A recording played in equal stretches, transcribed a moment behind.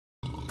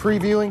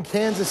Previewing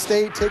Kansas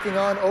State taking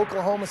on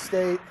Oklahoma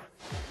State.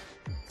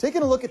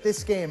 Taking a look at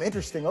this game,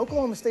 interesting.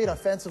 Oklahoma State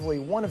offensively,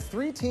 one of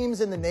 3 teams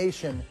in the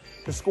nation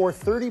to score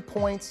 30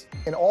 points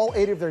in all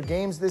 8 of their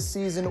games this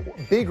season.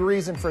 Big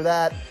reason for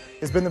that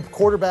has been the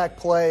quarterback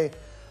play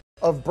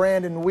of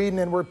Brandon Weeden,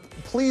 and we're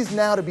pleased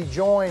now to be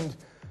joined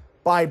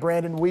by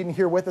Brandon Weeden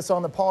here with us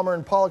on the Palmer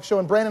and Pollack Show.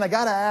 And Brandon, I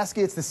got to ask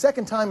you, it's the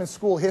second time in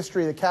school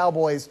history the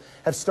Cowboys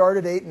have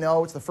started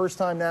 8-0. It's the first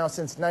time now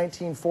since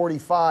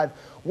 1945.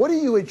 What do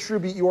you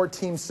attribute your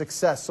team's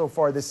success so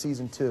far this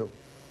season to?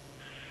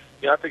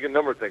 Yeah, I think a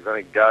number of things. I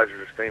think guys are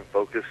just staying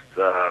focused,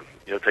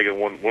 taking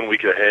one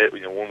week ahead,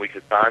 1 week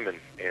at a time,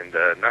 and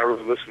not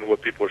really listening to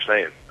what people are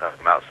saying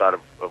outside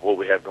of what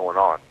we have going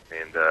on.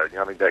 And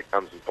I think that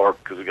comes in part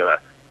because we got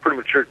a pretty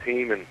mature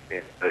team and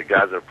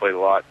guys that have played a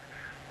lot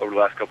over the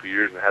last couple of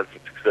years and had some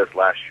success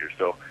last year.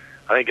 So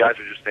I think guys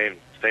are just staying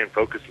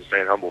focused and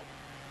staying humble.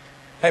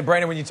 Hey,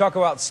 Brandon, when you talk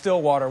about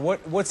Stillwater,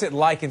 what's it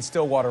like in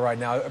Stillwater right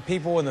now?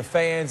 People and the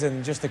fans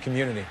and just the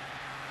community?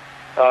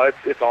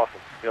 It's awesome.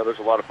 There's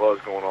a lot of buzz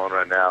going on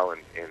right now,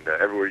 and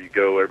everywhere you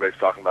go, everybody's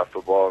talking about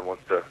football and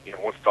wants to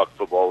talk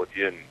football with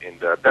you, and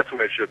that's the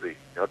way it should be.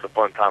 It's a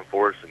fun time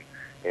for us,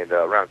 and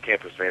around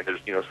campus, man. There's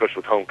especially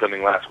with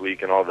homecoming last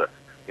week and all the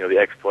the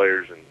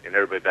ex-players and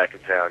everybody back in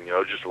town.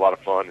 It's just a lot of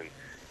fun, and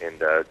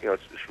it's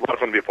a lot of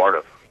fun to be a part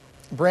of.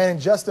 Brandon,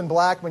 Justin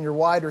Blackman, your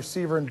wide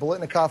receiver and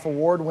Blitnikoff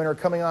Award winner,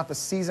 coming off a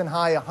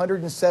season-high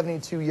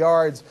 172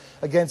 yards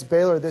against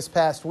Baylor this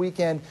past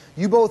weekend.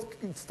 You both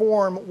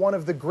form one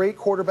of the great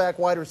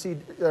quarterback-wide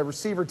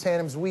receiver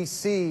tandems we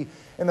see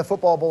in the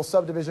Football Bowl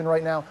subdivision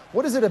right now.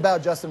 What is it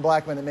about Justin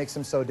Blackman that makes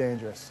him so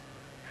dangerous?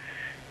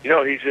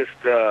 He's just,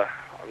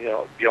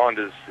 beyond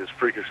his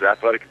freakish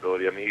athletic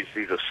ability. I mean,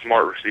 he's a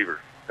smart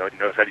receiver. He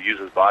knows how to use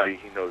his body.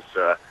 He knows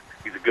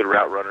he's a good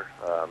route runner.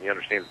 He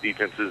understands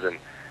defenses, and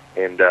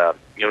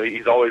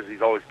he's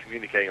always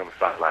communicating on the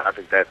sideline. I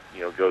think that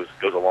goes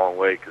a long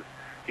way because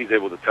he's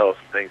able to tell us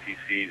some things he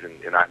sees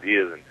and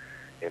ideas,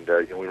 and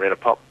we ran a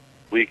pump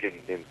week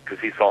and because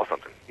he saw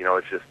something.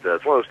 It's just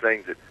it's one of those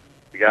things that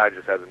the guy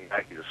just has a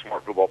knack. He's a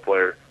smart football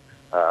player,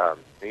 and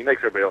he makes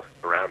everybody else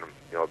around him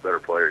a better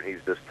player. And he's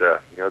just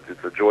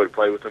it's a joy to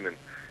play with him, and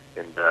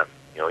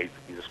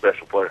he's a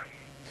special player.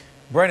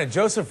 Brandon,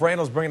 Joseph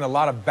Randall's bringing a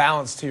lot of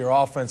balance to your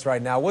offense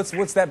right now.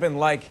 What's that been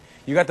like?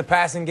 You got the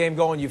passing game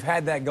going. You've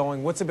had that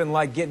going. What's it been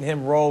like getting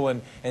him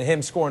rolling and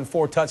him scoring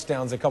 4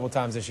 touchdowns a couple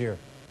times this year?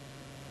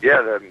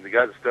 Yeah, the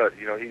guy's a stud.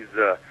 He's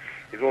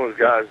one of those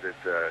guys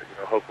that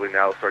hopefully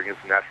now will start getting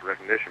some national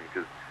recognition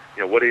because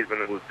what he's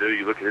been able to do.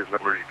 You look at his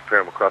numbers, you compare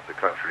them across the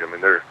country. I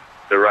mean, they're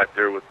right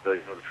there with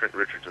the Trent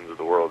Richardsons of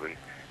the world,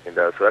 and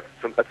so that's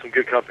some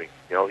good company.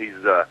 He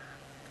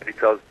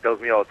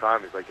tells me all the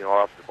time. He's like,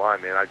 off the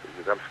line, man.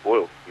 I'm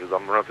spoiled.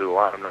 I'm running through the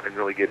line. I'm not even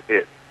really getting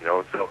hit.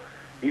 So.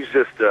 He's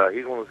just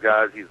he's one of those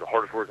guys. He's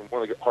one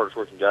of the hardest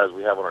working guys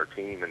we have on our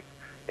team, and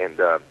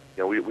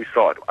we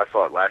saw it. I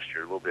saw it last year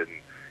a little bit,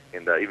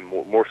 and even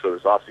more so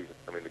this offseason.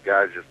 I mean, the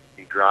guy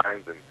he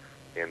grinds, and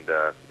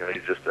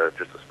he's just a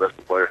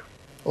special player.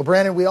 Well,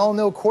 Brandon, we all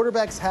know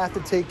quarterbacks have to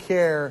take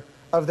care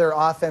of their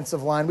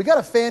offensive line. We got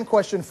a fan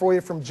question for you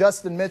from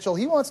Justin Mitchell.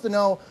 He wants to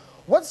know,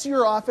 what's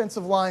your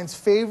offensive line's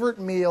favorite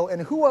meal,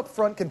 and who up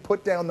front can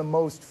put down the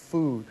most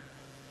food?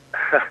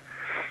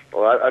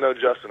 Well, I know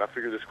Justin. I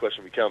figured this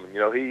question would be coming.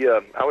 I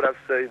would have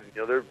to say,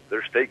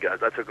 they're state guys.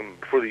 I took them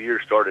before the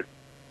year started.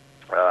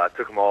 I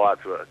took them all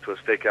out to a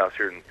steakhouse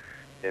here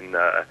in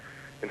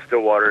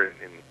Stillwater,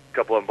 and a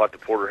couple of them bought the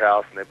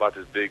porterhouse, and they bought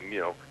this big,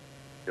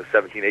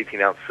 17,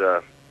 18 ounce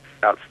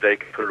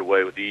steak and put it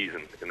away with ease,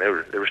 and they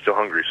were still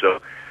hungry.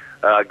 So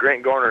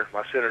Grant Garner,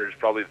 my center, is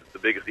probably the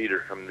biggest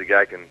eater. I mean, the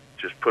guy can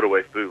just put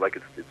away food like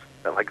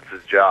it's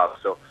his job.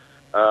 So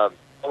all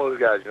those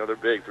guys, they're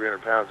big,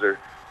 300 pounds.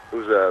 It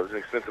was an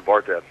expensive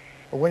bar tab.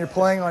 Well, when you're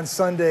playing on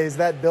Sundays,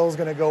 that bill's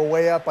going to go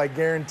way up. I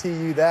guarantee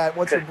you that.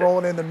 What's it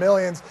rolling in the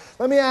millions?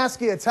 Let me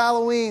ask you, it's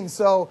Halloween,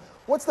 so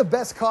what's the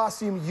best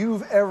costume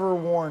you've ever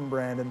worn,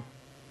 Brandon?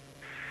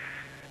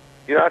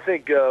 I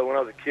think when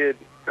I was a kid,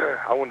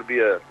 I wanted to be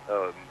a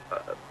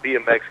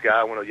BMX guy.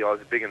 I was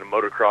big into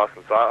motocross,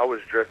 and so I was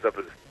dressed up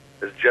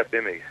as Jeff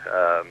Emig.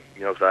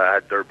 So I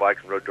had dirt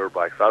bikes and rode dirt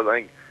bikes. So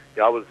I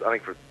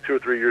think for 2 or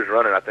 3 years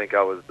running, I think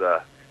I was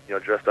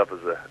dressed up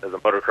as a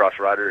motocross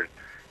rider,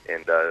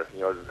 and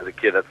as a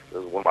kid, that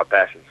was one of my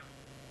passions.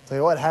 Tell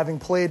you what, having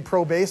played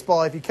pro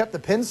baseball, if you kept the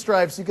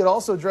pinstripes, you could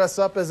also dress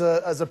up as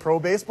a pro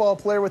baseball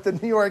player with the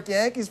New York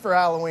Yankees for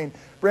Halloween.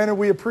 Brandon,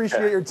 we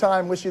appreciate your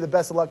time. Wish you the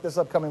best of luck this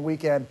upcoming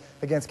weekend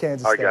against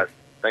Kansas State. All right, guys.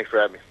 Thanks for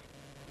having me.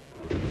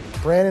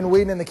 Brandon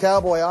Weeden and the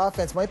Cowboy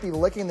offense might be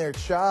licking their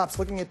chops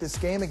looking at this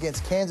game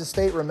against Kansas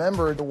State.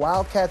 Remember, the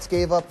Wildcats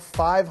gave up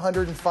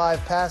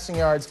 505 passing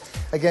yards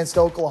against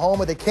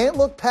Oklahoma. They can't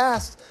look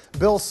past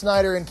Bill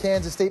Snyder in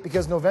Kansas State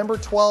because November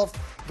 12th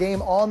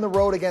game on the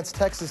road against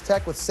Texas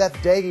Tech with Seth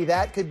Daggy.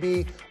 That could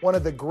be one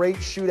of the great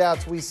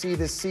shootouts we see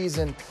this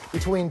season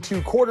between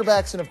two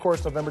quarterbacks. And, of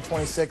course, November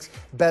 26th,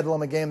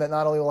 Bedlam, a game that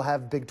not only will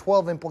have Big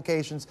 12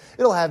 implications,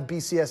 it'll have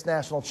BCS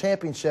National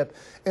Championship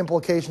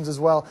implications as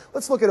well.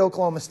 Let's look at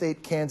Oklahoma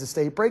State, Kansas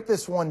State. Break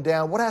this one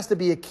down. What has to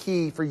be a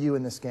key for you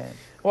in this game?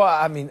 Well,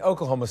 I mean,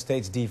 Oklahoma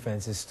State's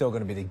defense is still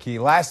going to be the key.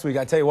 Last week,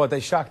 I tell you what, they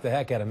shocked the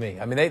heck out of me.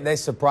 I mean, they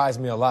surprised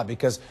me a lot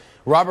because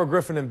Robert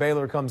Griffin and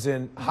Baylor comes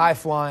in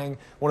high-flying,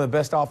 one of the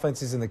best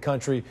offenses in the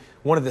country,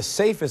 one of the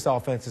safest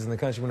offenses in the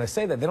country. When I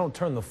say that, they don't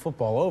turn the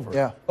football over.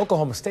 Yeah.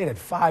 Oklahoma State had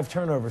 5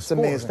 turnovers. It's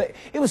amazing.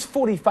 It was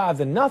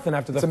 45-0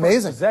 after the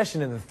first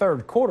possession in the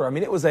third quarter. I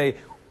mean, it was a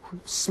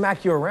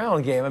smack you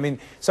around game. I mean,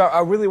 so I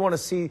really want to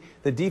see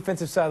the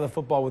defensive side of the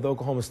football with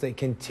Oklahoma State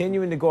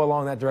continuing to go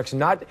along that direction.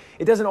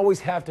 It doesn't always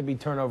have to be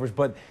turnovers,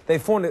 but they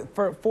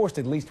forced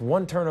at least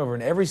one turnover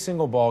in every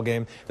single ball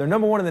game. They're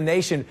number 1 in the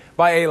nation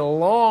by a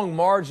long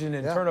margin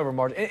in turnover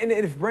margin. And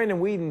if Brandon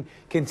Weeden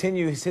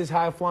continues his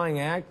high-flying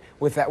act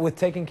with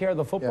taking care of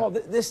the football,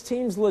 this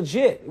team's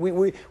legit.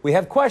 We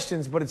have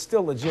questions, but it's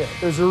still legit.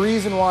 There's a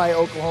reason why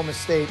Oklahoma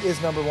State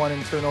is number 1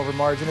 in turnover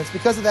margin. It's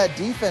because of that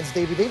defense,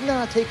 Davey. They've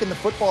now taken the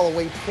football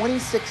away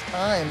 26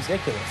 times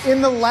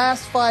in the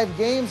last 5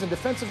 games. And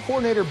defensive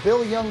coordinator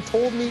Bill Young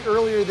told me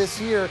earlier this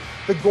year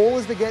the goal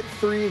is to get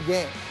 3 a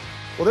game.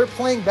 Well, they're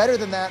playing better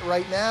than that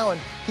right now,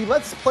 and he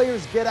lets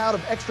players get out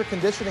of extra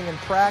conditioning and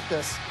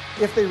practice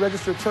if they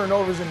register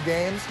turnovers in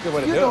games.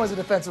 You know, as a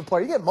defensive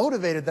player, you get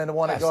motivated then to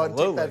want to go out and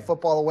take that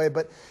football away.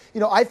 But, you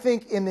know, I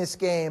think in this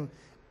game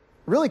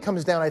really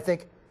comes down, I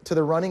think, to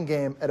the running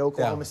game at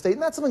Oklahoma State.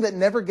 And that's something that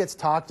never gets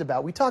talked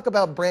about. We talk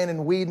about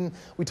Brandon Weeden.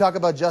 We talk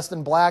about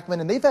Justin Blackman.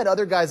 And they've had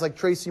other guys like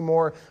Tracy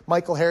Moore,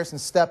 Michael Harrison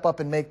step up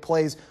and make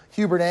plays.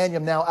 Hubert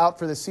Anyam now out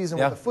for the season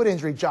with a foot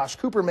injury. Josh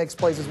Cooper makes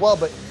plays as well.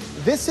 But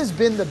this has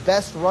been the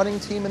best running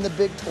team in the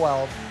Big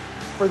 12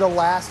 for the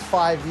last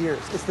 5 years.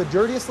 It's the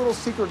dirtiest little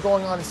secret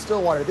going on in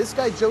Stillwater. This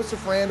guy,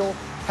 Joseph Randall,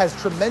 has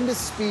tremendous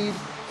speed,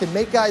 can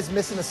make guys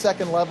miss in the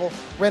second level,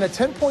 ran a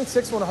 10.6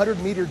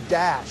 100-meter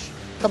dash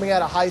coming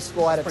out of high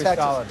school out of Texas.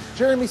 Solid.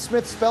 Jeremy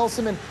Smith spells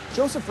him, and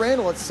Joseph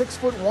Randall at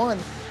 6'1",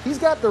 he's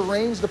got the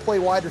range to play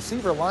wide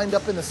receiver, lined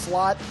up in the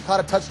slot,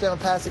 caught a touchdown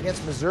pass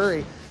against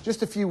Missouri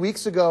just a few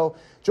weeks ago.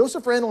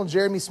 Joseph Randall and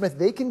Jeremy Smith,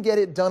 they can get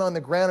it done on the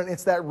ground, and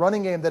it's that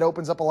running game that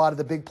opens up a lot of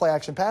the big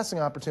play-action passing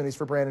opportunities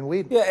for Brandon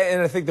Weeden. Yeah,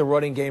 and I think the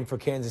running game for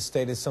Kansas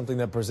State is something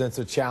that presents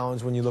a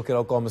challenge when you look at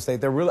Oklahoma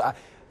State.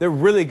 They're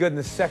really good in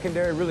the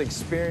secondary, really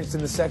experienced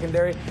in the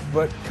secondary,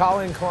 but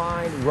Colin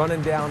Klein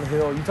running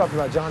downhill. You talked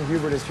about John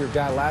Hubert as your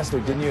guy last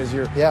week, didn't you, as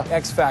your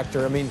X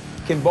factor? I mean,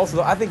 can both of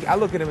those, I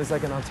look at him as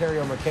like an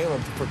Ontario McCaleb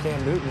for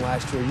Cam Newton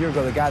last year, a year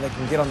ago, the guy that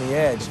can get on the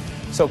edge.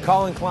 So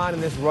Colin Klein in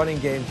this running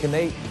game, can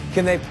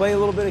they play a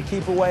little bit of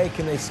keep away?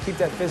 Can they keep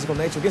that physical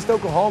nature? Against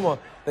Oklahoma,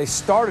 they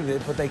started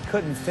it, but they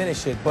couldn't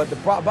finish it. But the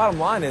bottom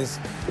line is,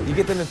 you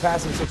get them in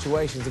passing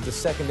situations if the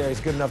secondary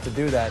is good enough to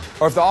do that,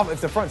 or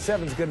if the front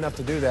seven is good enough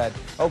to do that,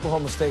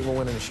 Oklahoma State will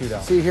win in a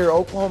shootout. See here,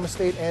 Oklahoma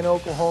State and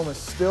Oklahoma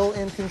still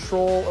in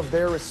control of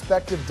their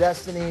respective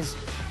destinies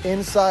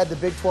inside the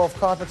Big 12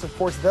 Conference. Of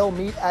course, they'll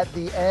meet at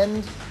the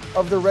end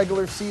of the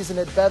regular season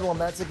at Bedlam.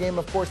 That's a game,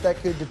 of course, that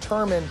could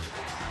determine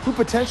who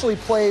potentially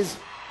plays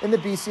in the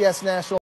BCS National